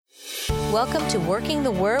Welcome to Working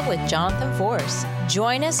the Word with Jonathan Force.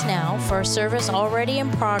 Join us now for a service already in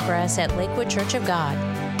progress at Lakewood Church of God.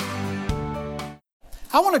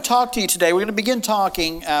 I want to talk to you today. We're going to begin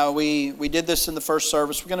talking. We did this in the first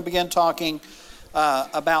service. We're going to begin talking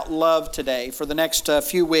about love today for the next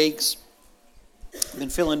few weeks. I've been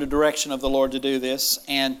feeling the direction of the Lord to do this.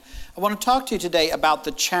 And I want to talk to you today about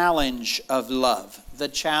the challenge of love. The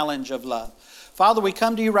challenge of love. Father, we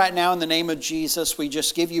come to you right now in the name of Jesus. We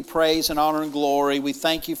just give you praise and honor and glory. We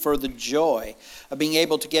thank you for the joy of being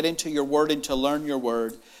able to get into your word and to learn your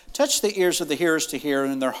word. Touch the ears of the hearers to hear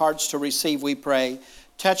and their hearts to receive, we pray.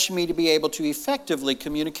 Touch me to be able to effectively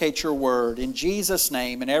communicate your word. In Jesus'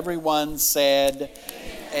 name. And everyone said,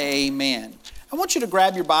 Amen. I want you to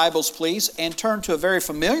grab your Bibles, please, and turn to a very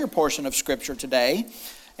familiar portion of Scripture today.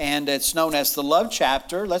 And it's known as the love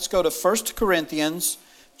chapter. Let's go to 1 Corinthians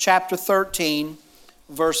chapter 13,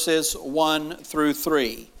 verses 1 through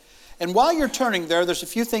 3. And while you're turning there, there's a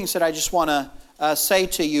few things that I just want to say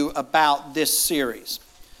to you about this series.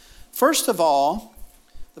 First of all,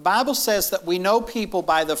 the Bible says that we know people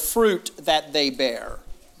by the fruit that they bear,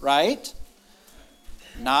 right?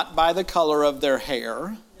 Not by the color of their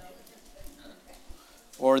hair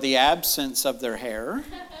or the absence of their hair,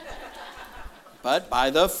 but by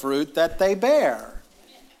the fruit that they bear.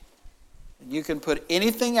 You can put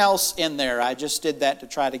anything else in there. I just did that to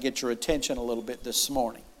try to get your attention a little bit this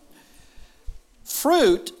morning.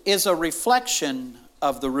 Fruit is a reflection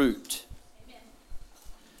of the root.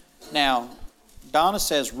 Now, Donna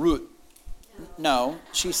says root. No,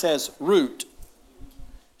 she says root.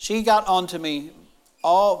 She got onto me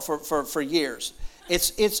all for years.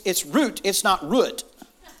 It's root, it's not root.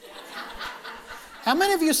 How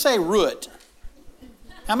many of you say root?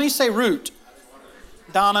 How many say root?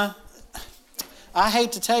 Donna, I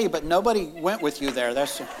hate to tell you, but nobody went with you there.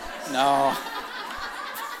 No.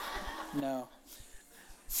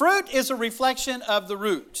 Fruit is a reflection of the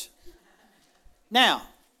root. Now,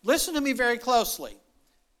 listen to me very closely.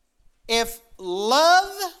 If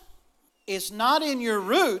love is not in your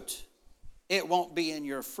root, it won't be in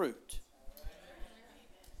your fruit.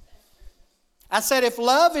 I said if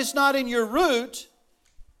love is not in your root,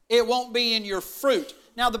 it won't be in your fruit.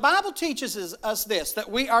 Now, the Bible teaches us this,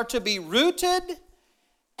 that we are to be rooted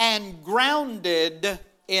and grounded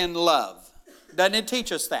in love. Doesn't it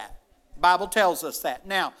teach us that? The Bible tells us that.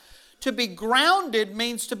 Now, to be grounded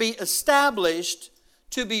means to be established.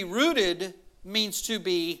 To be rooted means to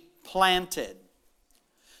be planted.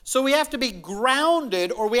 So we have to be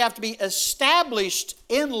grounded, or we have to be established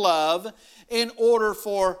in love in order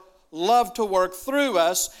for love to work through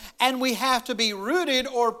us, and we have to be rooted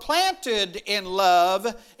or planted in love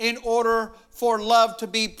in order for love to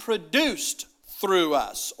be produced through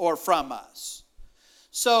us or from us.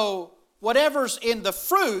 So whatever's in the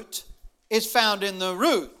fruit is found in the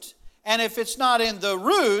root, and if it's not in the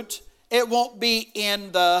root, it won't be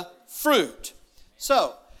in the fruit.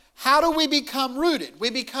 So how do we become rooted? We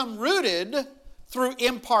become rooted through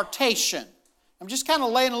impartation. I'm just kind of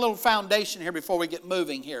laying a little foundation here before we get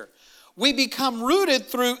moving here. We become rooted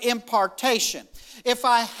through impartation. If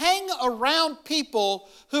I hang around people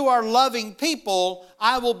who are loving people,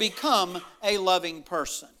 I will become a loving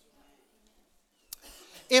person.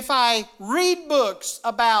 If I read books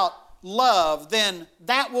about love, then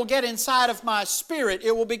that will get inside of my spirit.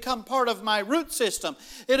 It will become part of my root system.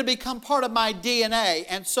 It'll become part of my DNA.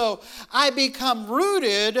 And so I become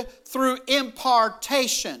rooted through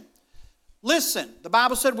impartation. Listen, the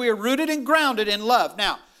Bible said we are rooted and grounded in love.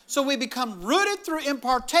 Now, so we become rooted through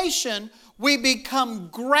impartation. We become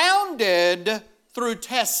grounded through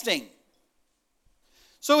testing.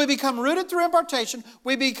 So we become rooted through impartation.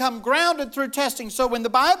 We become grounded through testing. So when the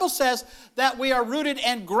Bible says that we are rooted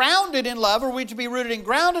and grounded in love, or we to be rooted and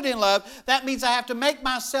grounded in love, that means I have to make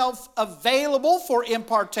myself available for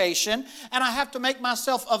impartation, and I have to make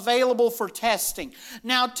myself available for testing.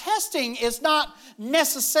 Now, testing is not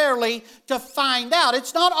necessarily to find out.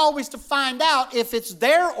 It's not always to find out if it's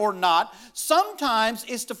there or not. Sometimes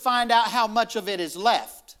it's to find out how much of it is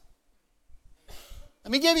left.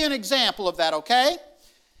 Let me give you an example of that, okay?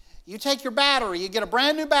 You take your battery, you get a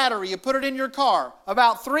brand new battery, you put it in your car.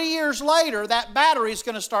 About 3 years later, that battery is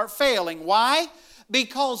going to start failing. Why?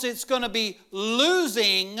 Because it's going to be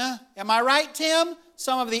losing, am I right, Tim?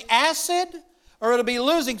 Some of the acid, or it'll be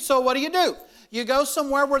losing. So what do? You go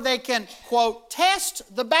somewhere where they can, quote,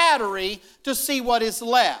 test the battery to see what is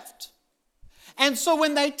left. And so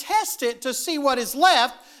when they test it to see what is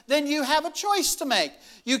left, then you have a choice to make.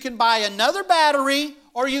 You can buy another battery,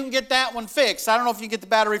 or you can get that one fixed. I don't know if you get the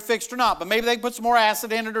battery fixed or not, but maybe they can put some more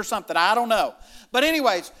acid in it or something. I don't know. But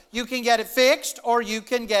anyways, you can get it fixed or you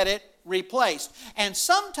can get it replaced. And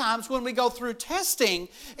sometimes when we go through testing,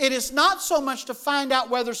 it is not so much to find out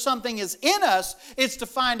whether something is in us, it's to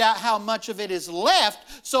find out how much of it is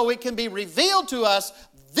left so it can be revealed to us,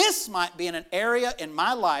 this might be in an area in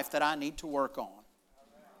my life that I need to work on.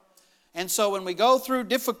 And so when we go through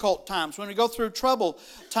difficult times, when we go through trouble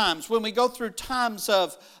times, when we go through times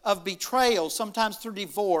of betrayal, sometimes through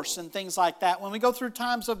divorce and things like that, when we go through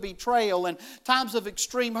times of betrayal and times of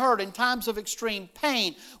extreme hurt and times of extreme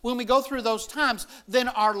pain, when we go through those times, then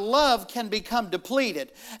our love can become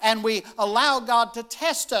depleted. And we allow God to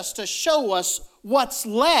test us, to show us what's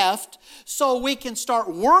left so we can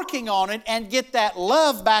start working on it and get that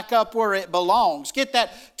love back up where it belongs. Get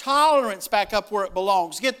that tolerance back up where it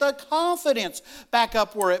belongs. Get the confidence back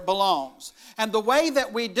up where it belongs. And the way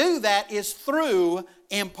that we do that is through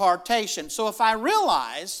impartation. So if I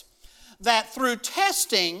realize that through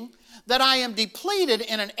testing that I am depleted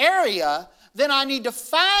in an area, then I need to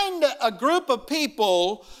find a group of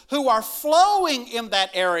people who are flowing in that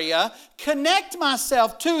area, connect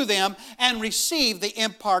myself to them, and receive the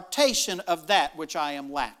impartation of that which I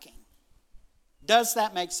am lacking. Does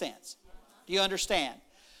that make sense? Do you understand?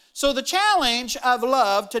 So the challenge of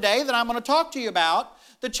love today that I'm going to talk to you about,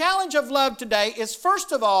 the challenge of love today is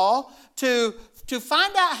first of all to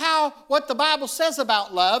find out what the Bible says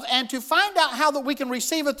about love, and to find out how that we can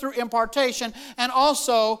receive it through impartation, and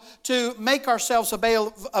also to make ourselves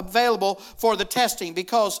available for the testing.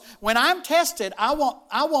 Because when I'm tested, I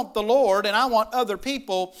want the Lord and I want other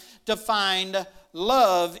people to find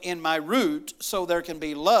love in my root so there can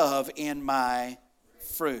be love in my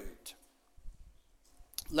fruit.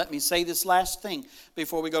 Let me say this last thing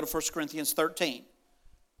before we go to 1 Corinthians 13.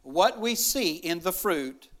 What we see in the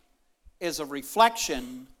fruit is a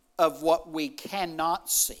reflection of what we cannot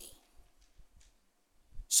see.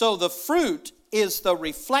 So the fruit is the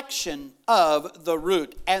reflection of the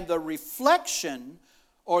root. And the reflection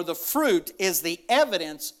or the fruit is the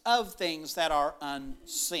evidence of things that are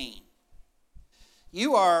unseen.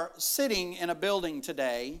 You are sitting in a building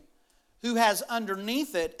today who has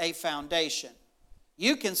underneath it a foundation.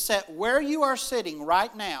 You can set where you are sitting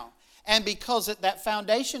right now. And because that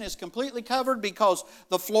foundation is completely covered, because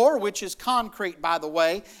the floor, which is concrete, by the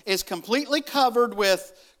way, is completely covered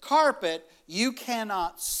with carpet, you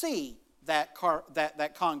cannot see that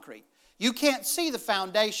concrete. You can't see the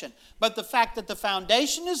foundation. But the fact that the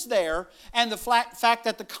foundation is there and the fact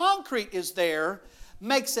that the concrete is there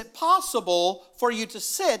makes it possible for you to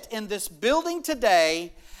sit in this building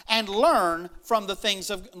today and learn the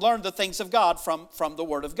things of God from the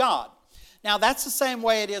Word of God. Now, that's the same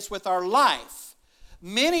way it is with our life.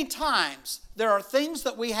 Many times, there are things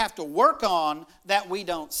that we have to work on that we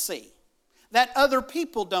don't see, that other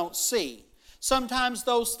people don't see. Sometimes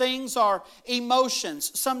those things are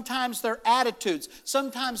emotions. Sometimes they're attitudes.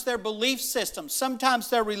 Sometimes they're belief systems.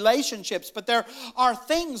 Sometimes they're relationships. But there are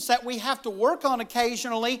things that we have to work on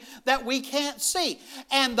occasionally that we can't see.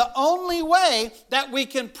 And the only way that we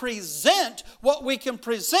can present what we can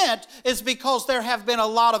present is because there have been a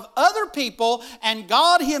lot of other people and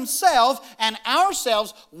God Himself and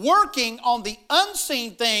ourselves working on the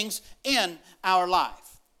unseen things in our life.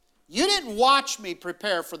 You didn't watch me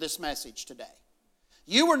prepare for this message today.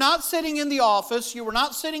 You were not sitting in the office. You were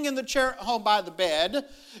not sitting in the chair at home by the bed.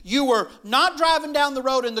 You were not driving down the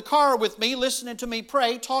road in the car with me, listening to me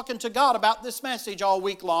pray, talking to God about this message all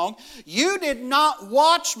week long. You did not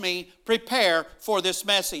watch me prepare for this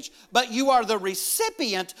message. But you are the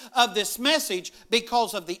recipient of this message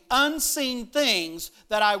because of the unseen things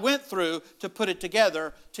that I went through to put it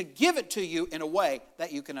together, to give it to you in a way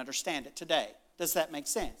that you can understand it today. Does that make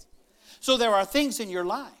sense? So there are things in your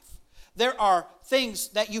life. There are things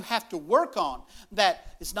that you have to work on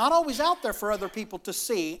that is not always out there for other people to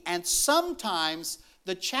see. And sometimes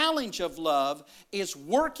the challenge of love is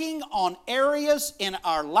working on areas in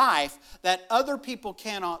our life that other people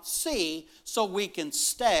cannot see so we can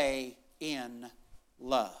stay in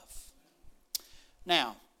love.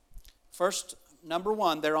 Now, first, number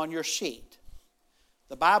one, there on your sheet.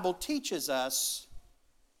 The Bible teaches us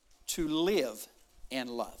to live in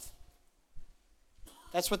love.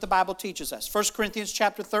 That's what the Bible teaches us. 1 Corinthians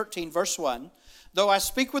chapter 13, verse 1. Though I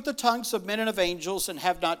speak with the tongues of men and of angels and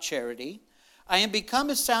have not charity, I am become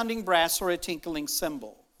a sounding brass or a tinkling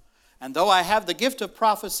cymbal. And though I have the gift of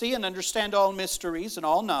prophecy and understand all mysteries and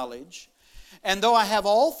all knowledge, and though I have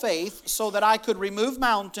all faith so that I could remove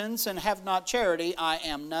mountains and have not charity, I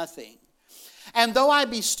am nothing. And though I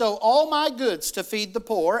bestow all my goods to feed the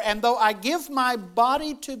poor, and though I give my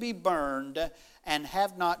body to be burned, and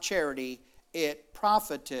have not charity, it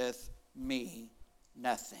profiteth me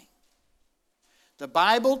nothing. The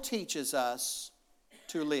Bible teaches us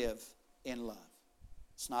to live in love.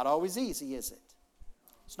 It's not always easy, is it?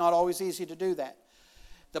 It's not always easy to do that.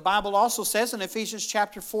 The Bible also says in Ephesians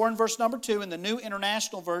chapter 4 and verse number 2, in the New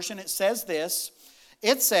International Version, it says this.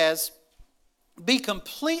 It says, be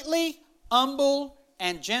completely humble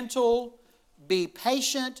and gentle, be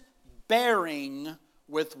patient, bearing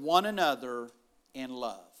with one another in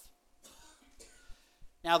love.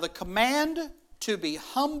 Now the command to be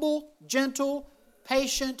humble, gentle,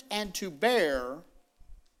 patient, and to bear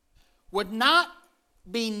would not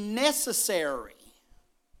be necessary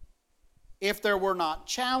if there were not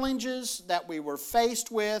challenges that we were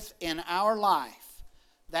faced with in our life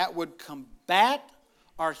that would combat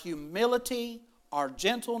our humility, our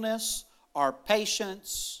gentleness, our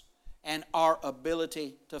patience, and our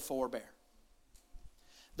ability to forbear.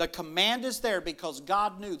 The command is there because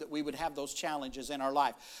God knew that we would have those challenges in our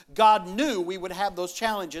life. God knew we would have those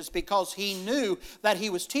challenges because He knew that He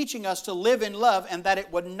was teaching us to live in love and that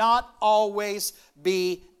it would not always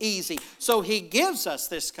be easy. So He gives us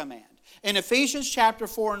this command. In Ephesians chapter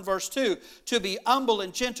 4 and verse 2, to be humble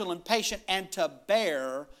and gentle and patient and to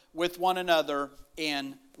bear with one another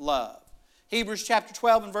in love. Hebrews chapter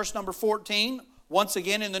 12 and verse number 14, once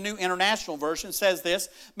again in the New International Version, says this,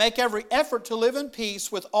 make every effort to live in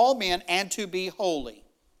peace with all men and to be holy.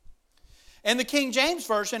 In the King James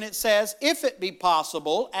Version it says, if it be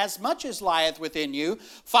possible, as much as lieth within you,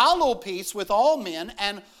 follow peace with all men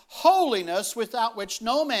and holiness without which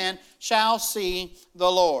no man shall see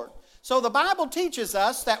the Lord. So the Bible teaches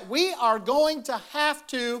us that we are going to have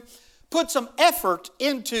to put some effort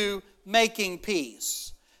into making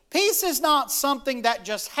peace. Peace is not something that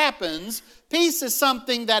just happens. Peace is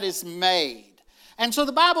something that is made. And so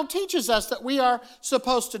the Bible teaches us that we are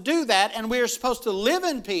supposed to do that, and we are supposed to live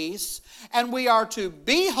in peace, and we are to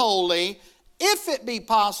be holy, if it be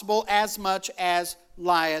possible, as much as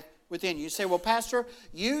lieth within you. You say, well, Pastor,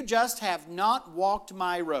 you just have not walked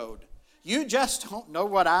my road. You just don't know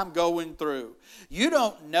what I'm going through. You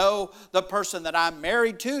don't know the person that I'm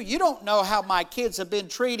married to. You don't know how my kids have been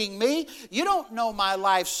treating me. You don't know my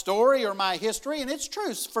life story or my history. And it's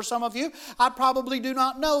true. For some of you, I probably do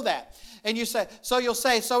not know that. And you'll say,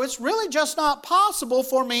 so it's really just not possible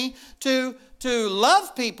for me to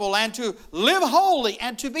love people and to live holy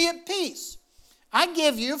and to be at peace. I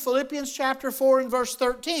give you Philippians chapter 4 and verse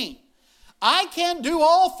 13. I can do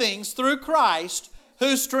all things through Christ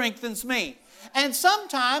who strengthens me. And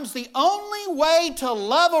sometimes the only way to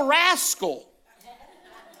love a rascal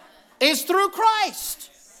is through Christ.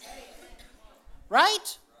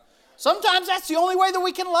 Right? Sometimes that's the only way that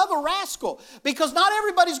we can love a rascal, because not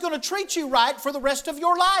everybody's going to treat you right for the rest of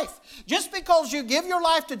your life. Just because you give your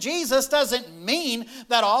life to Jesus doesn't mean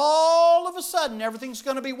that all of a sudden everything's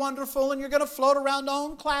going to be wonderful and you're going to float around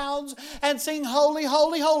on clouds and sing holy,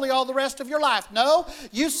 holy, holy all the rest of your life. No,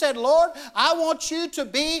 you said, Lord, I want you to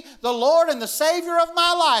be the Lord and the Savior of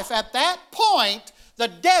my life. At that point, the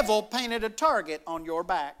devil painted a target on your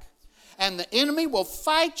back. And the enemy will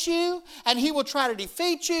fight you, and he will try to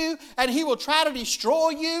defeat you, and he will try to destroy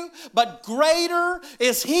you. But greater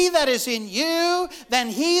is He that is in you than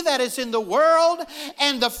he that is in the world.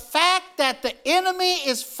 And the fact that the enemy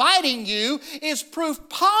is fighting you is proof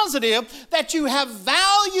positive that you have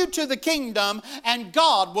value to the kingdom, and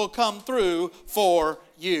God will come through for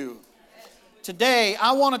you. Today,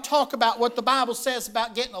 I want to talk about what the Bible says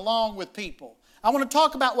about getting along with people. I want to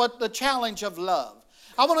talk about what the challenge of love.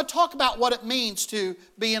 I want to talk about what it means to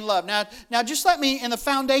be in love. Now, just let me, in the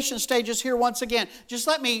foundation stages here once again, just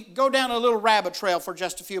let me go down a little rabbit trail for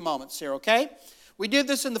just a few moments here, okay? We did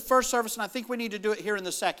this in the first service, and I think we need to do it here in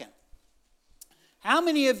the second. How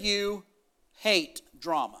many of you hate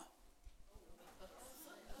drama?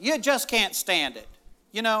 You just can't stand it.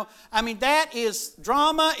 You know, I mean,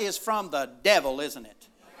 drama is from the devil, isn't it?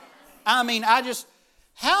 I mean,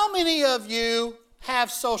 how many of you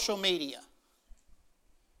have social media?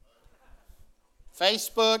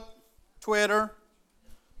 Facebook, Twitter,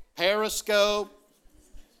 Periscope,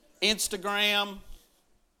 Instagram,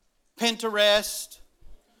 Pinterest,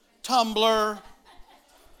 Tumblr.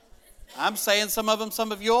 I'm saying some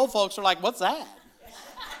of you old folks are like, what's that?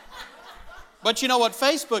 But you know what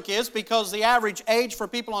Facebook is, because the average age for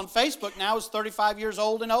people on Facebook now is 35 years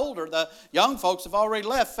old and older. The young folks have already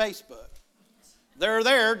left Facebook. They're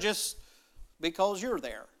there just because you're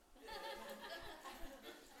there.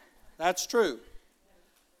 That's true.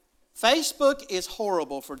 Facebook is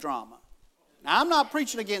horrible for drama. Now, I'm not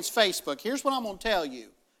preaching against Facebook. Here's what I'm going to tell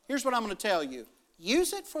you.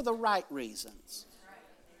 Use it for the right reasons.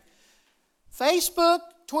 Facebook,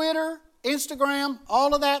 Twitter, Instagram,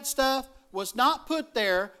 all of that stuff was not put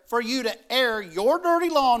there for you to air your dirty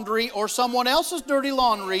laundry or someone else's dirty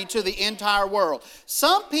laundry to the entire world.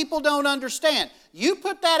 Some people don't understand. You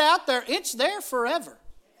put that out there, it's there forever.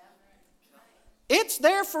 It's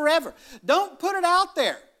there forever. Don't put it out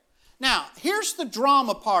there. Now, here's the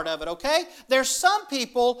drama part of it, okay? There's some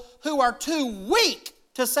people who are too weak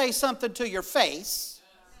to say something to your face.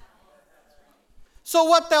 So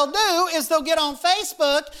what they'll do is they'll get on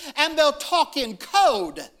Facebook and they'll talk in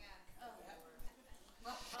code.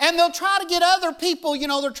 And they'll try to get other people,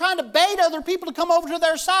 they're trying to bait other people to come over to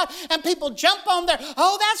their side. And people jump on there.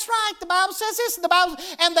 Oh, that's right. The Bible says this.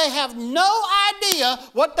 And they have no idea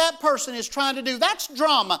what that person is trying to do. That's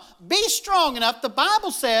drama. Be strong enough. The Bible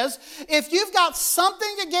says if you've got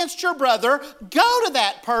something against your brother, go to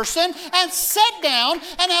that person and sit down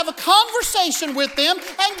and have a conversation with them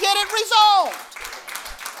and get it resolved.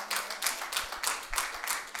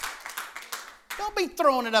 Don't be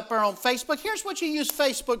throwing it up there on Facebook. Here's what you use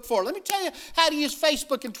Facebook for. Let me tell you how to use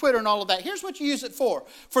Facebook and Twitter and all of that. Here's what you use it for.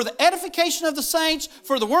 For the edification of the saints,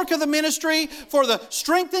 for the work of the ministry, for the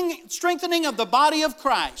strengthening of the body of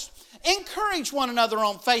Christ. Encourage one another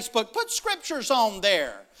on Facebook. Put scriptures on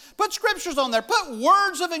there. Put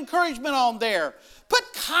words of encouragement on there.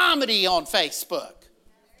 Put comedy on Facebook.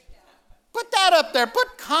 Put that up there.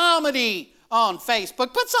 Put comedy on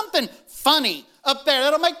Facebook. Put something funny up there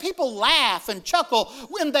that'll make people laugh and chuckle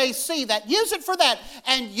when they see that. Use it for that,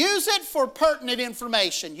 and use it for pertinent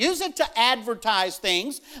information. Use it to advertise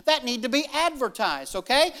things that need to be advertised,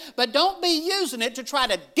 okay? But don't be using it to try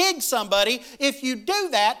to dig somebody. If you do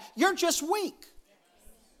that, you're just weak.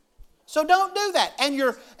 So don't do that. And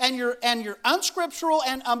you're unscriptural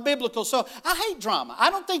and unbiblical. So I hate drama. I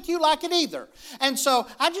don't think you like it either. And so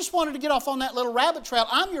I just wanted to get off on that little rabbit trail.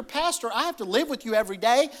 I'm your pastor. I have to live with you every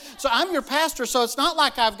day. So I'm your pastor. So it's not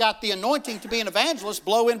like I've got the anointing to be an evangelist.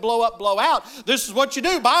 Blow in, blow up, blow out. This is what you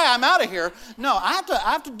do. Bye, I'm out of here. No, I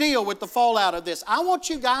have to deal with the fallout of this. I want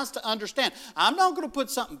you guys to understand. I'm not going to put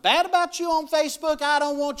something bad about you on Facebook. I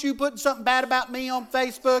don't want you putting something bad about me on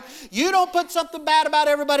Facebook. You don't put something bad about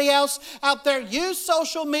everybody else out there. Use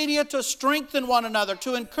social media to strengthen one another,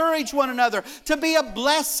 to encourage one another, to be a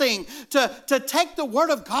blessing, to take the word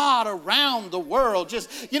of God around the world. Just,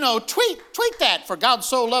 tweet that. For God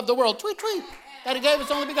so loved the world. Tweet. That He gave His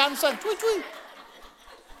only begotten Son. Tweet.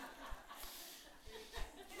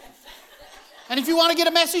 And if you want to get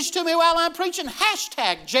a message to me while I'm preaching,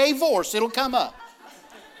 hashtag JVorce. It'll come up.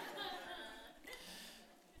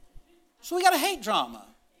 So we got to hate drama.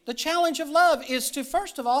 The challenge of love is to,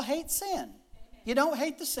 first of all, hate sin. You don't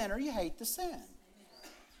hate the sinner, you hate the sin.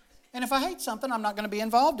 And if I hate something, I'm not going to be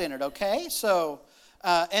involved in it, okay? So,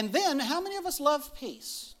 and then, how many of us love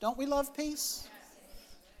peace? Don't we love peace?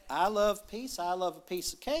 I love peace. I love a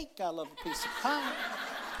piece of cake. I love a piece of pie.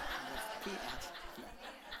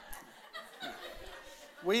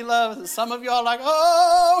 We love, some of y'all are like,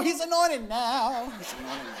 oh, he's anointed now. He's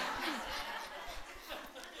anointed now.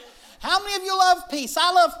 How many of you love peace?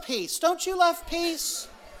 I love peace. Don't you love peace?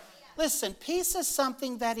 Listen, peace is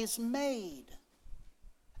something that is made.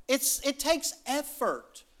 It takes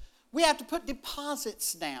effort. We have to put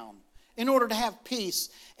deposits down in order to have peace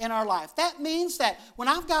in our life. That means that when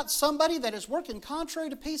I've got somebody that is working contrary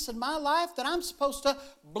to peace in my life, that I'm supposed to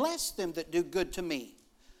bless them that do good to me.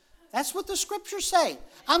 That's what the scriptures say.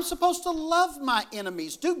 I'm supposed to love my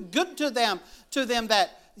enemies, do good to them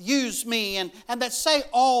that use me and that say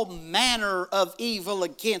all manner of evil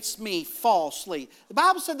against me falsely. The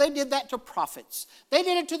Bible said they did that to prophets. They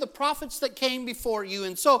did it to the prophets that came before you.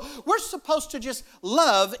 And so we're supposed to just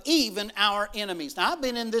love even our enemies. Now, I've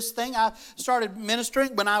been in this thing. I started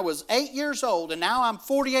ministering when I was 8 years old, and now I'm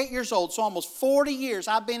 48 years old. So almost 40 years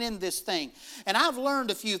I've been in this thing. And I've learned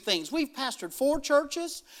a few things. We've pastored 4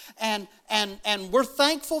 churches, and we're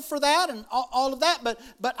thankful for that and all of that.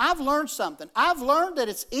 But I've learned something. I've learned that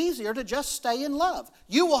it's easier to just stay in love.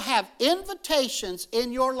 You will have invitations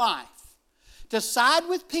in your life to side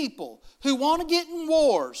with people who want to get in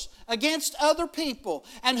wars against other people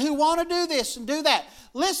and who want to do this and do that.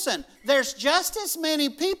 Listen, there's just as many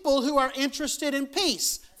people who are interested in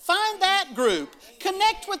peace. Find that group.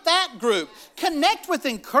 Connect with that group. Connect with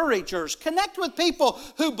encouragers. Connect with people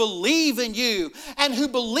who believe in you and who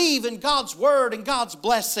believe in God's word and God's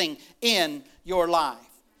blessing in your life.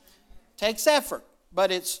 Takes effort,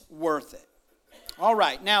 but it's worth it. All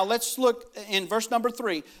right, now let's look in verse number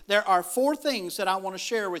 3. There are 4 things that I want to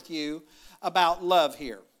share with you about love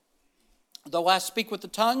here. Though I speak with the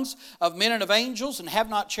tongues of men and of angels and have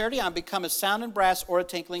not charity, I am become a sounding brass or a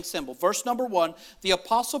tinkling cymbal. Verse number 1, the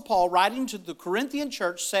Apostle Paul, writing to the Corinthian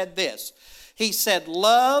church, said this. He said,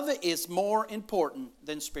 love is more important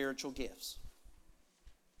than spiritual gifts.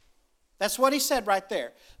 That's what he said right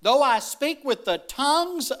there. Though I speak with the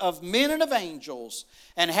tongues of men and of angels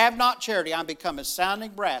and have not charity, I become as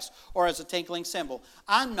sounding brass or as a tinkling cymbal.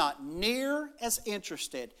 I'm not near as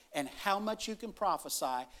interested in how much you can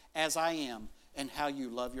prophesy as I am in how you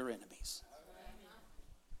love your enemies.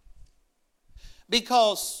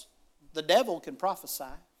 Because the devil can prophesy.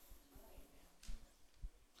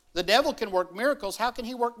 The devil can work miracles. How can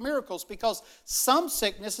he work miracles? Because some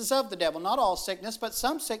sickness is of the devil. Not all sickness, but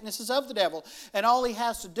some sickness is of the devil. And all he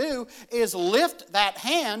has to do is lift that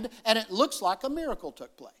hand and it looks like a miracle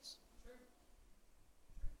took place.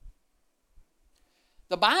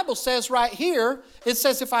 The Bible says right here, it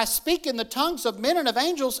says, if I speak in the tongues of men and of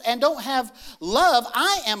angels and don't have love,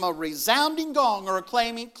 I am a resounding gong or a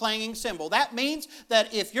clanging cymbal. That means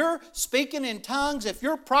that if you're speaking in tongues, if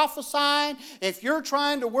you're prophesying, if you're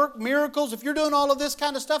trying to work miracles, if you're doing all of this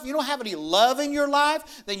kind of stuff, you don't have any love in your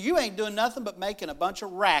life, then you ain't doing nothing but making a bunch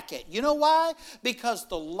of racket. You know why? Because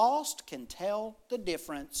the lost can tell the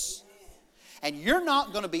difference. And you're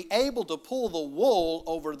not going to be able to pull the wool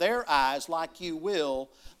over their eyes like you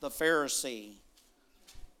will the Pharisee.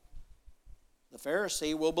 The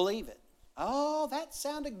Pharisee will believe it. Oh, that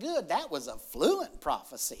sounded good. That was a fluent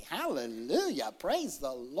prophecy. Hallelujah. Praise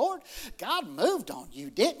the Lord. God moved on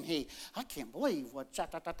you, didn't he? I can't believe what...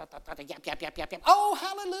 Oh,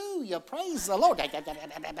 hallelujah. Praise the Lord.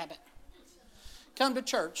 Come to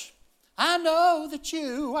church. I know that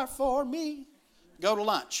you are for me. Go to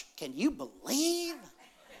lunch. Can you believe?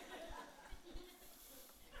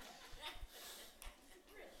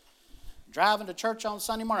 Driving to church on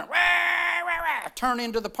Sunday morning. Rah, rah, rah, turn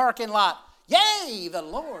into the parking lot. Yay, the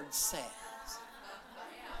Lord says.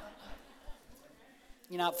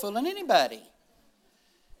 You're not fooling anybody.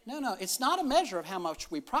 No, it's not a measure of how much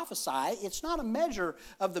we prophesy. It's not a measure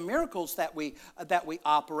of the miracles that we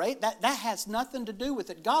operate. That has nothing to do with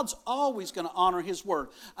it. God's always going to honor His word.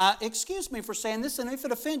 Excuse me for saying this, and if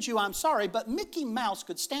it offends you, I'm sorry, but Mickey Mouse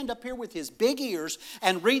could stand up here with his big ears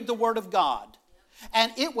and read the Word of God,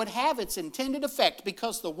 and it would have its intended effect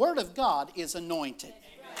because the Word of God is anointed.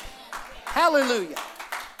 Hallelujah.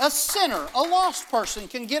 A sinner, a lost person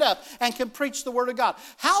can get up and can preach the Word of God.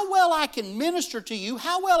 How well I can minister to you,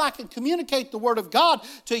 how well I can communicate the Word of God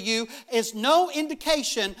to you is no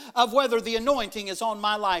indication of whether the anointing is on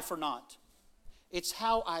my life or not. It's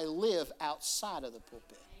how I live outside of the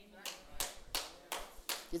pulpit.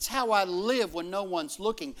 It's how I live when no one's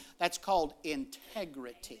looking. That's called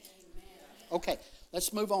integrity. Okay,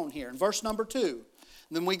 let's move on here. In verse number 2.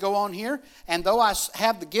 Then we go on here, and though I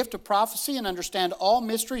have the gift of prophecy and understand all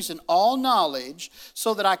mysteries and all knowledge,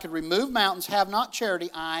 so that I could remove mountains, have not charity,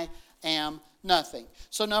 I am nothing.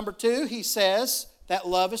 So number 2, he says that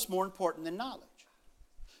love is more important than knowledge.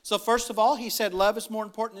 So first of all, he said love is more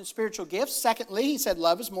important than spiritual gifts. Secondly, he said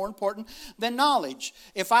love is more important than knowledge.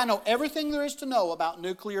 If I know everything there is to know about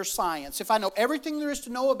nuclear science, if I know everything there is to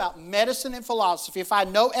know about medicine and philosophy, if I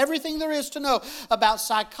know everything there is to know about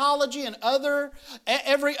psychology and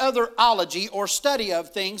every other ology or study of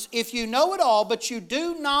things, if you know it all but you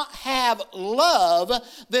do not have love,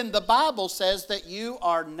 then the Bible says that you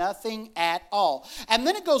are nothing at all. And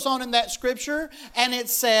then it goes on in that scripture and it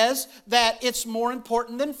says that it's more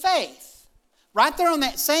important than faith. Right there on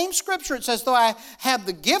that same scripture, it says, though I have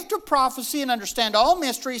the gift of prophecy and understand all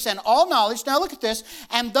mysteries and all knowledge. Now look at this.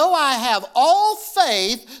 And though I have all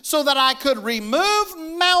faith so that I could remove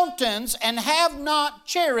mountains and have not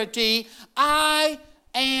charity, I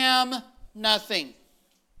am nothing.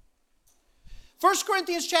 1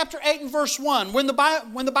 Corinthians chapter 8 and verse 1, when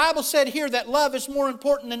the Bible said here that love is more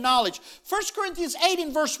important than knowledge, 1 Corinthians 8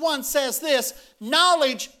 and verse 1 says this,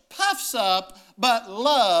 knowledge puffs up, but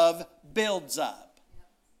love builds up.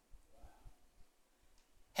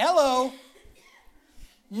 Hello.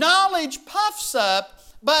 Knowledge puffs up,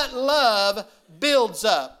 but love builds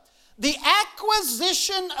up. The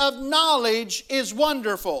acquisition of knowledge is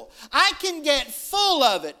wonderful. I can get full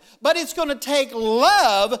of it, but it's going to take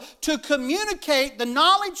love to communicate the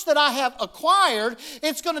knowledge that I have acquired.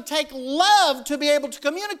 It's going to take love to be able to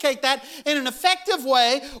communicate that in an effective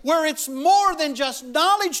way where it's more than just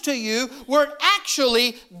knowledge to you, where it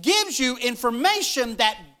actually gives you information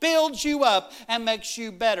that builds you up and makes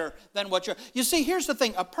you better than what you're. You see, here's the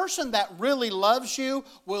thing. A person that really loves you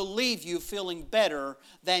will leave you feeling better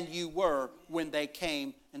than you were when they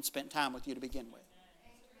came and spent time with you to begin with.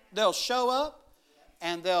 They'll show up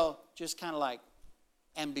and they'll just kind of like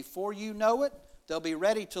And before you know it, they'll be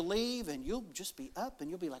ready to leave, and you'll just be up, and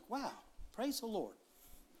you'll be like, wow, praise the Lord.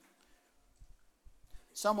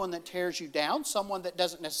 Someone that tears you down, someone that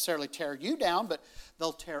doesn't necessarily tear you down, but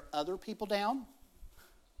they'll tear other people down,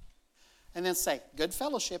 and then say, good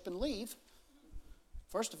fellowship, and leave.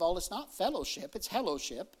 First of all, it's not fellowship, it's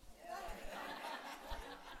hellowship.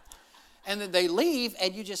 And then they leave,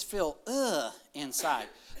 and you just feel, inside.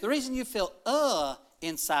 The reason you feel,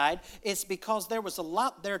 inside is because there was a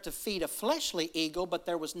lot there to feed a fleshly ego, but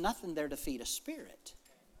there was nothing there to feed a spirit,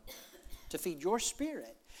 to feed your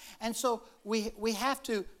spirit. And so we have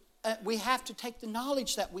to take the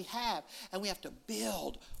knowledge that we have, and we have to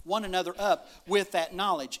build one another up with that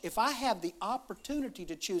knowledge. If I have the opportunity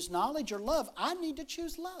to choose knowledge or love, I need to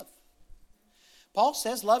choose love. Paul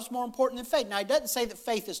says love's more important than faith. Now, he doesn't say that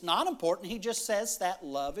faith is not important. He just says that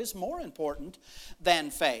love is more important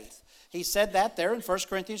than faith. He said that there in 1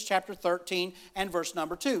 Corinthians chapter 13 and verse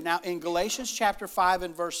number 2. Now, in Galatians chapter 5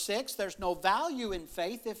 and verse 6, there's no value in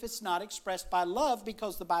faith if it's not expressed by love,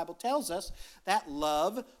 because the Bible tells us that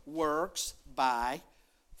love works by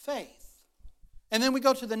faith. And then we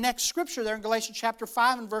go to the next scripture there in Galatians chapter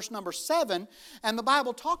 5 and verse number 7, and the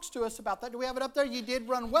Bible talks to us about that. Do we have it up there? You did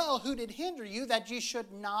run well. Who did hinder you that ye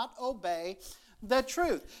should not obey the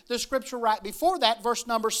truth? The scripture right before that, verse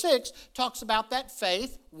number 6, talks about that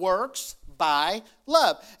faith works by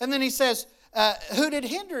love. And then he says, who did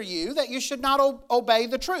hinder you that you should not obey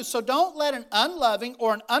the truth? So don't let an unloving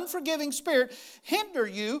or an unforgiving spirit hinder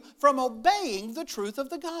you from obeying the truth of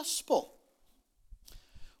the gospel.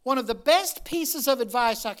 One of the best pieces of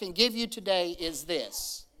advice I can give you today is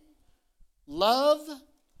this: love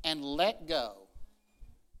and let go.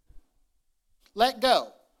 Let go.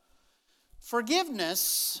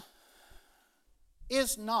 Forgiveness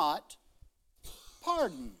is not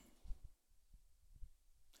pardon.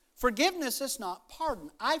 Forgiveness is not pardon.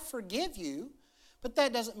 I forgive you, but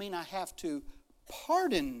that doesn't mean I have to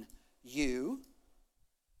pardon you.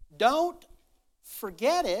 Don't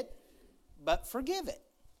forget it, but forgive it.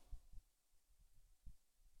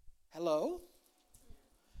 Hello?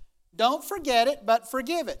 Don't forget it, but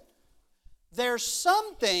forgive it. There's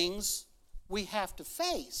some things we have to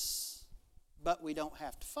face, but we don't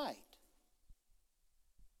have to fight.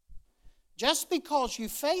 Just because you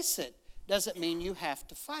face it doesn't mean you have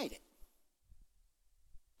to fight it.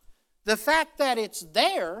 The fact that it's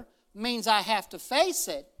there means I have to face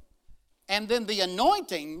it, and then the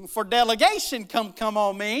anointing for delegation come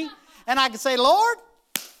on me, and I can say, Lord,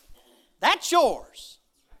 that's yours.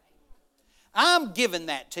 I'm giving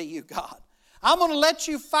that to you, God. I'm going to let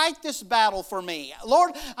you fight this battle for me.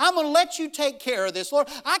 Lord, I'm going to let you take care of this. Lord,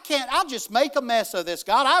 I'll just make a mess of this,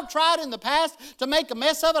 God. I've tried in the past to make a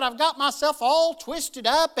mess of it. I've got myself all twisted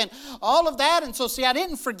up and all of that. And so, see, I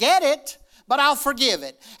didn't forget it, but I'll forgive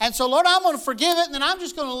it. And so, Lord, I'm going to forgive it, and then I'm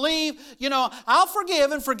just going to leave. I'll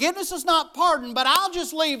forgive, and forgiveness is not pardon, but I'll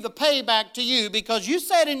just leave the payback to you, because you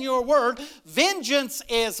said in your word, vengeance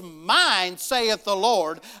is mine, saith the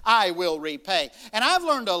Lord, I will repay. And I've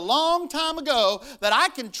learned a long time ago that I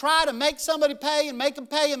can try to make somebody pay and make them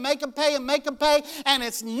pay and make them pay and make them pay, and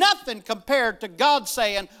it's nothing compared to God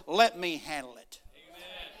saying, let me handle it.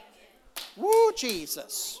 Amen. Woo,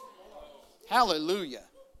 Jesus. Hallelujah.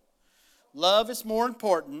 Love is more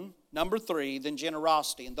important, number 3, than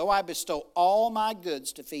generosity. And though I bestow all my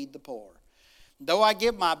goods to feed the poor, though I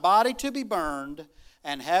give my body to be burned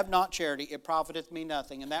and have not charity, it profiteth me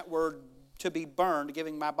nothing. And that word to be burned,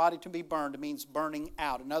 giving my body to be burned, means burning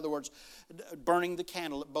out. In other words, burning the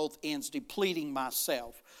candle at both ends, depleting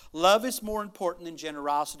myself. Love is more important than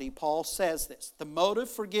generosity. Paul says this. The motive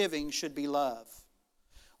for giving should be love.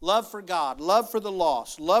 Love for God, love for the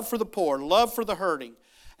lost, love for the poor, love for the hurting,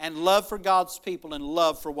 and love for God's people, and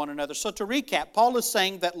love for one another. So to recap, Paul is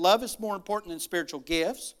saying that love is more important than spiritual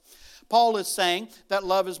gifts. Paul is saying that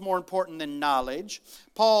love is more important than knowledge.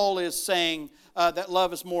 Paul is saying that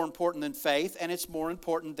love is more important than faith, and it's more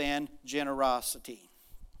important than generosity.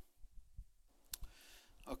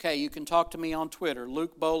 Okay, you can talk to me on Twitter.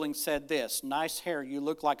 Luke Bowling said this: nice hair, you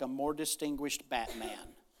look like a more distinguished Batman.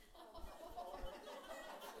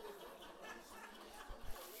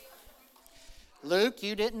 Luke,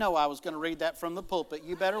 you didn't know I was going to read that from the pulpit.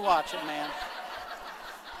 You better watch it, man.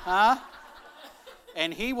 Huh?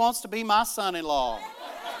 And he wants to be my son-in-law.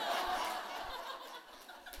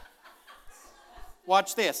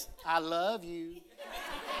 Watch this. I love you.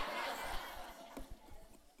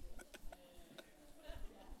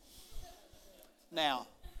 Now,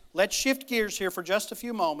 let's shift gears here for just a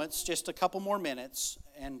few moments, just a couple more minutes,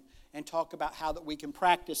 and talk about how that we can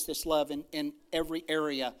practice this love in every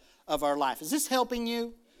area of our life. Is this helping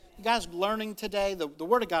you? You guys learning today? The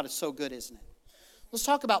Word of God is so good, isn't it? Let's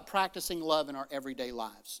talk about practicing love in our everyday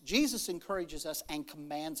lives. Jesus encourages us and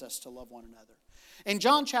commands us to love one another. In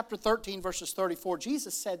John chapter 13, verses 34,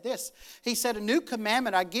 Jesus said this. He said, "A new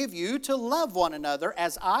commandment I give you, to love one another.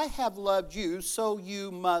 As I have loved you, so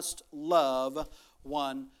you must love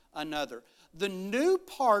one another." The new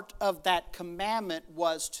part of that commandment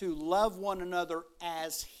was to love one another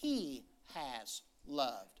as He has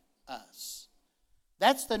loved us.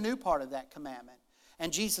 That's the new part of that commandment.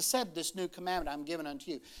 And Jesus said, "This new commandment I'm giving unto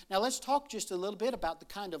you." Now let's talk just a little bit about the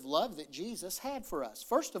kind of love that Jesus had for us.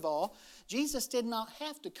 First of all, Jesus did not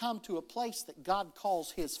have to come to a place that God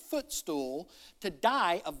calls His footstool to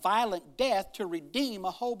die a violent death to redeem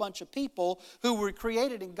a whole bunch of people who were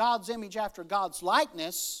created in God's image after God's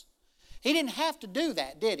likeness. He didn't have to do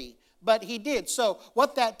that, did He? But He did. So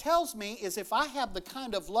what that tells me is if I have the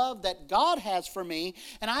kind of love that God has for me,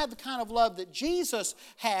 and I have the kind of love that Jesus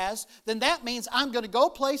has, then that means I'm going to go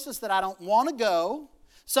places that I don't want to go.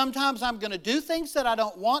 Sometimes I'm going to do things that I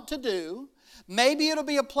don't want to do. Maybe it'll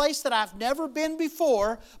be a place that I've never been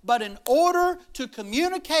before, but in order to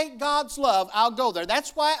communicate God's love, I'll go there.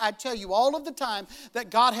 That's why I tell you all of the time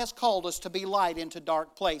that God has called us to be light into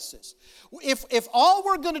dark places. If all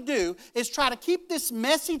we're going to do is try to keep this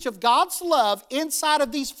message of God's love inside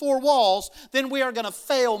of these four walls, then we are going to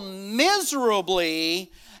fail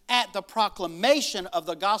miserably at the proclamation of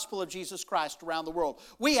the gospel of Jesus Christ around the world.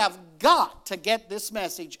 We have got to get this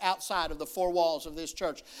message outside of the four walls of this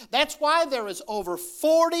church. That's why there is over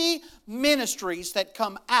 40 ministries that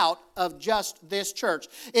come out of just this church.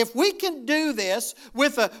 If we can do this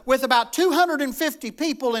with about 250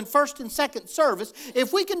 people in first and second service,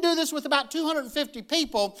 if we can do this with about 250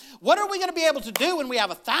 people, what are we going to be able to do when we have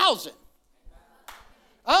 1,000?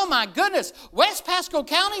 Oh my goodness, West Pasco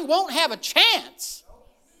County won't have a chance.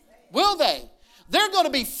 Will they? They're going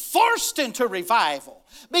to be forced into revival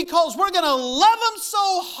because we're going to love them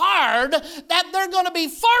so hard that they're going to be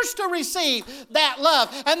forced to receive that love.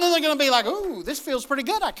 And then they're going to be like, "Ooh, this feels pretty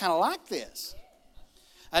good. I kind of like this."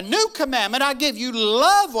 "A new commandment I give you,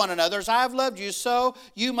 love one another. As I have loved you, so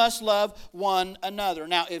you must love one another."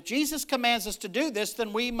 Now, if Jesus commands us to do this,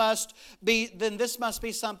 then this must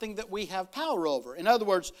be something that we have power over. In other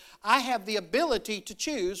words, I have the ability to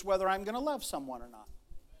choose whether I'm going to love someone or not.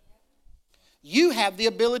 You have the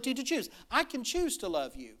ability to choose. I can choose to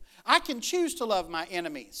love you. I can choose to love my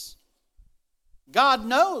enemies. God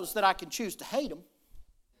knows that I can choose to hate them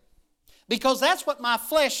because that's what my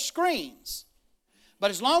flesh screams.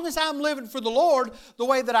 But as long as I'm living for the Lord the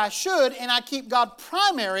way that I should and I keep God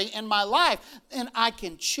primary in my life, then I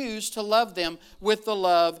can choose to love them with the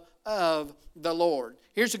love of the Lord.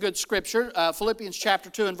 Here's a good scripture, Philippians chapter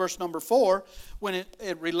 2 and verse number 4, when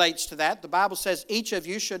it relates to that. The Bible says, "Each of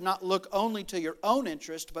you should not look only to your own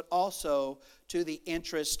interest, but also to the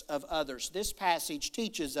interest of others." This passage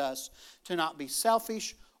teaches us to not be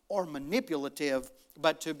selfish or manipulative,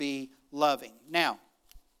 but to be loving. Now,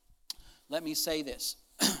 let me say this.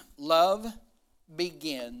 Love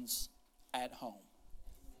begins at home.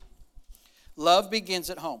 Love begins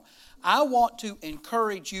at home. I want to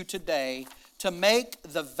encourage you today to make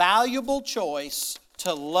the valuable choice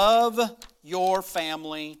to love your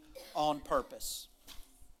family on purpose.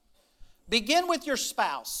 Begin with your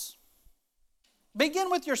spouse.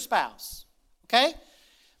 Begin with your spouse. Okay?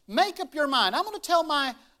 Make up your mind. I'm going to tell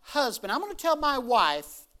my husband, I'm going to tell my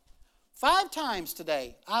wife 5 times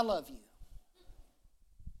today, "I love you."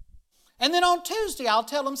 And then on Tuesday, I'll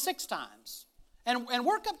tell them 6 times. And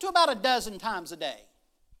work up to about a dozen times a day.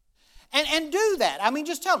 And do that. I mean,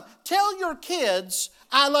 just tell them. Tell your kids,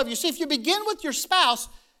 "I love you." See, if you begin with your spouse,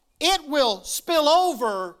 it will spill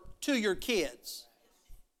over to your kids.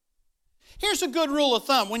 Here's a good rule of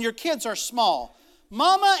thumb when your kids are small.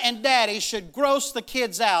 Mama and daddy should gross the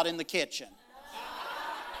kids out in the kitchen.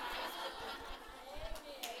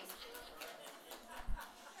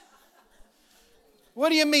 What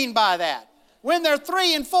do you mean by that? When they're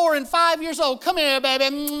 3 and 4 and 5 years old, "Come here, baby."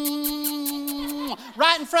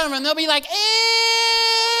 Right in front of them, they'll be like,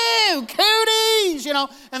 "Ew, cooties,"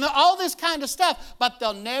 and all this kind of stuff. But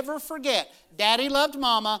they'll never forget, Daddy loved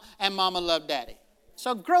Mama and Mama loved Daddy.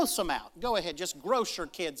 So gross them out. Go ahead, just gross your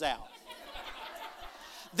kids out.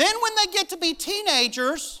 Then when they get to be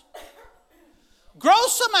teenagers,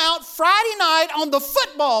 gross them out Friday night on the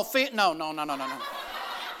football field. No.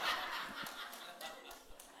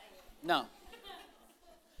 No.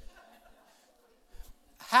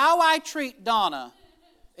 How I treat Donna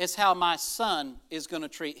is how my son is going to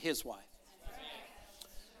treat his wife.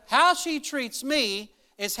 How she treats me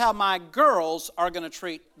is how my girls are going to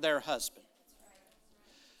treat their husband.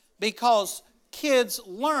 Because Kids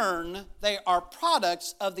learn, they are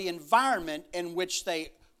products of the environment in which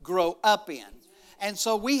they grow up in. And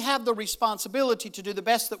so we have the responsibility to do the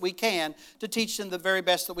best that we can to teach them the very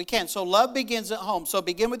best that we can. So love begins at home. So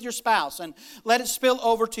begin with your spouse and let it spill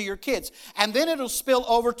over to your kids. And then it'll spill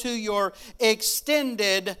over to your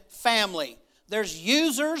extended family. There's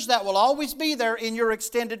users that will always be there in your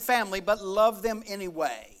extended family, but love them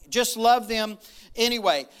anyway. Just love them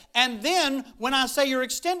anyway. And then when I say your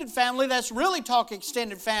extended family, that's really talk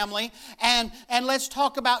extended family. And let's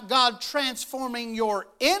talk about God transforming your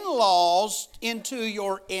in-laws into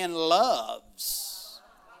your in-loves.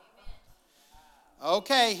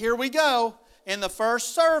 Okay, here we go. In the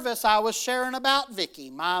first service, I was sharing about Vicky,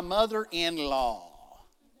 my mother-in-law.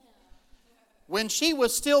 When she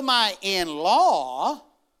was still my in-law,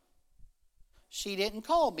 she didn't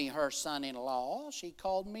call me her son-in-law. She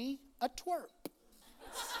called me a twerp.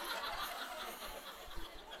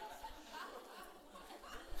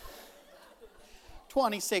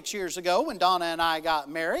 26 years ago, when Donna and I got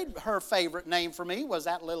married, her favorite name for me was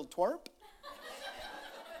that little twerp.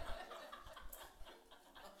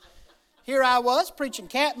 Here I was preaching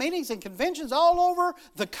camp meetings and conventions all over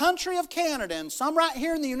the country of Canada, and some right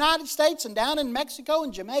here in the United States and down in Mexico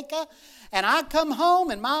and Jamaica. And I'd come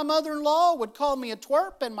home and my mother-in-law would call me a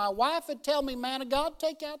twerp, and my wife would tell me, "Man of God,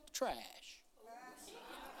 take out the trash."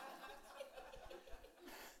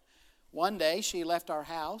 One day she left our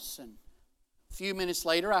house, and a few minutes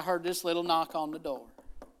later I heard this little knock on the door.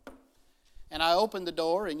 And I opened the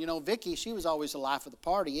door, and Vicky, she was always the life of the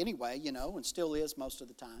party anyway, and still is most of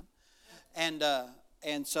the time.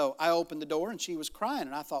 And so I opened the door, and she was crying,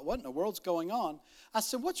 and I thought, what in the world's going on? I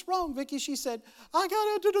said, "What's wrong, Vicky?" She said, "I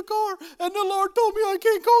got into the car, and the Lord told me I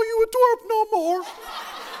can't call you a twerp no more."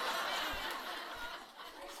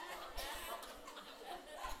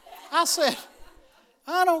 I said,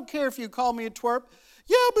 "I don't care if you call me a twerp."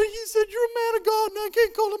 "Yeah, but he said you're a man of God, and I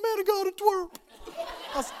can't call a man of God a twerp."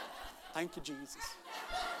 I said, "Thank you, Jesus."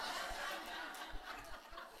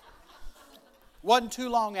 Wasn't too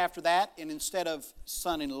long after that, and instead of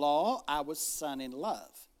son-in-law, I was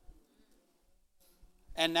son-in-love.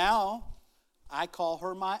 And now, I call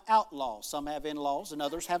her my outlaw. Some have in-laws and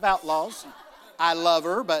others have outlaws. I love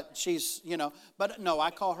her, but she's, but no, I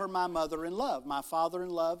call her my mother-in-love, my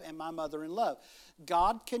father-in-love, and my mother-in-love.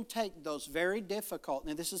 God can take those very difficult,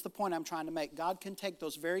 and this is the point I'm trying to make, God can take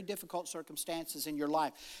those very difficult circumstances in your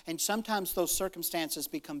life, and sometimes those circumstances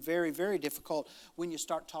become very, very difficult when you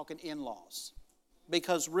start talking in-laws.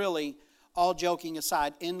 Because really, all joking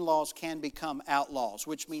aside, in-laws can become outlaws,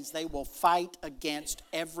 which means they will fight against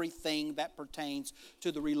everything that pertains to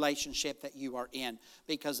the relationship that you are in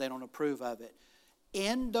because they don't approve of it.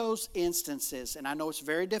 In those instances, and I know it's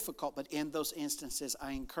very difficult, but in those instances,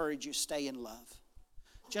 I encourage you, stay in love.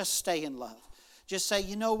 Just stay in love. Just say,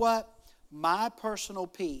 you know what? My personal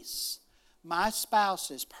peace, my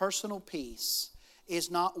spouse's personal peace is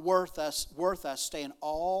not worth us staying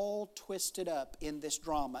all twisted up in this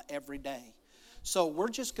drama every day. So we're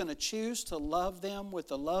just going to choose to love them with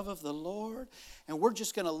the love of the Lord, and we're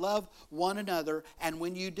just going to love one another. And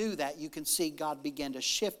when you do that, you can see God begin to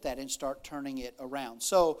shift that and start turning it around.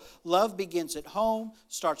 So love begins at home,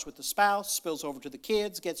 starts with the spouse, spills over to the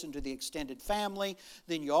kids, gets into the extended family.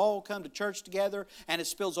 Then you all come to church together, and it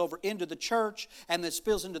spills over into the church, and then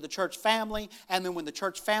spills into the church family. And then when the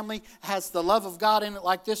church family has the love of God in it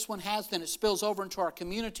like this one has, then it spills over into our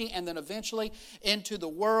community, and then eventually into the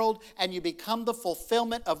world, and you become the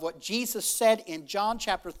fulfillment of what Jesus said in John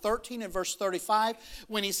chapter 13 and verse 35,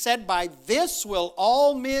 when he said, "By this will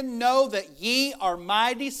all men know that ye are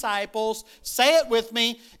my disciples," say it with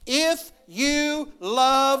me, "if you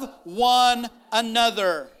love one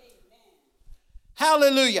another."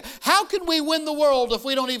 Hallelujah. How can we win the world if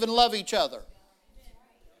we don't even love each other?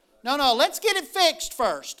 No, let's get it fixed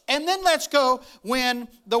first. And then let's go win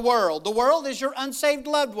the world. The world is your unsaved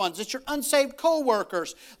loved ones. It's your unsaved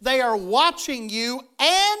co-workers. They are watching you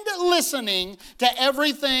and listening to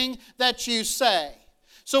everything that you say.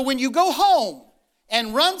 So when you go home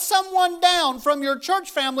and run someone down from your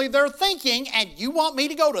church family, they're thinking, "And you want me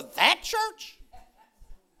to go to that church?"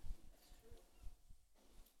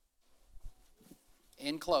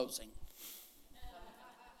 In closing,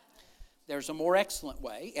 there's a more excellent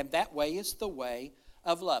way, and that way is the way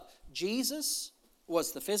of love. Jesus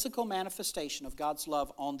was the physical manifestation of God's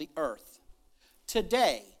love on the earth.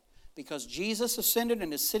 Today, because Jesus ascended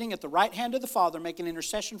and is sitting at the right hand of the Father making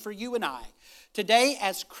intercession for you and I, today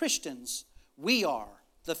as Christians, we are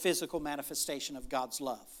the physical manifestation of God's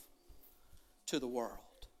love to the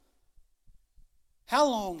world. How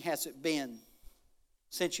long has it been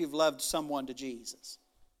since you've loved someone to Jesus?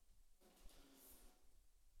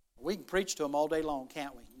 We can preach to them all day long,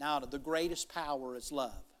 can't we? Now, the greatest power is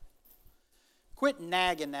love. Quit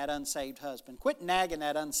nagging that unsaved husband. Quit nagging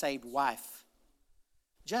that unsaved wife.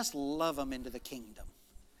 Just love them into the kingdom.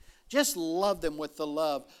 Just love them with the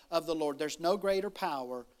love of the Lord. There's no greater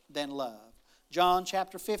power than love. John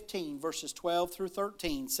chapter 15, verses 12 through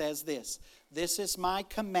 13 says this, "This is my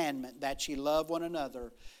commandment, that ye love one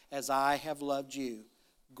another as I have loved you.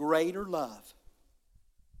 Greater love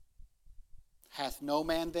hath no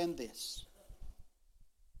man than this,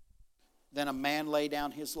 than a man lay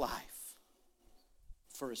down his life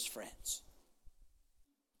for his friends."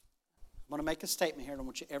 I'm going to make a statement here. I don't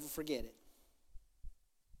want you to ever forget it.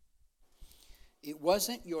 It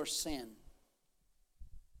wasn't your sin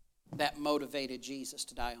that motivated Jesus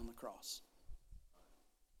to die on the cross.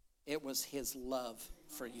 It was His love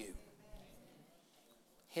for you.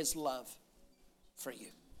 His love for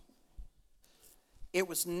you. It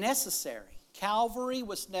was necessary. Calvary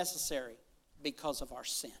was necessary because of our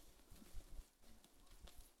sin.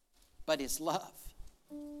 But His love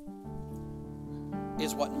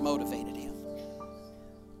is what motivated Him.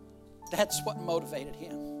 That's what motivated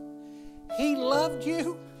Him. He loved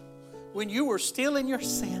you when you were still in your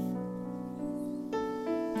sin.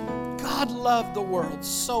 God loved the world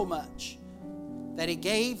so much that He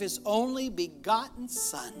gave His only begotten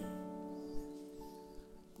Son,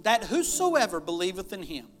 that whosoever believeth in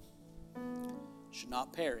Him should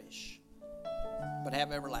not perish, but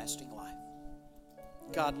have everlasting life.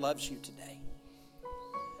 God loves you today,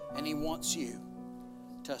 and He wants you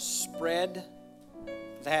to spread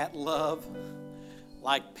that love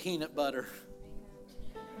like peanut butter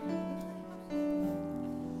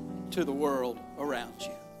to the world around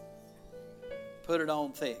you. Put it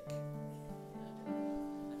on thick.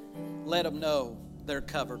 Let them know they're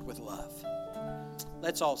covered with love.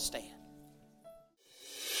 Let's all stand.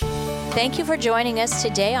 Thank you for joining us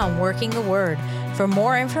today on Working the Word. For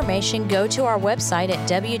more information, go to our website at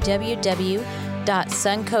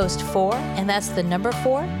www.suncoast4, and that's the number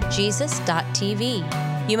 4, Jesus.tv.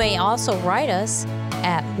 You may also write us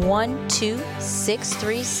at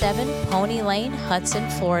 12637 Pony Lane, Hudson,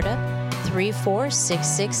 Florida,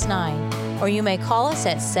 34669. Or you may call us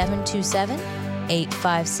at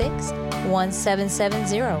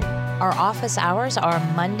 727-856-1770. Our office hours are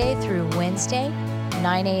Monday through Wednesday,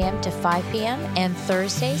 9 a.m. to 5 p.m., and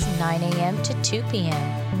Thursdays, 9 a.m. to 2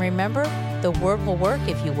 p.m. Remember, the Word will work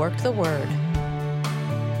if you work the Word.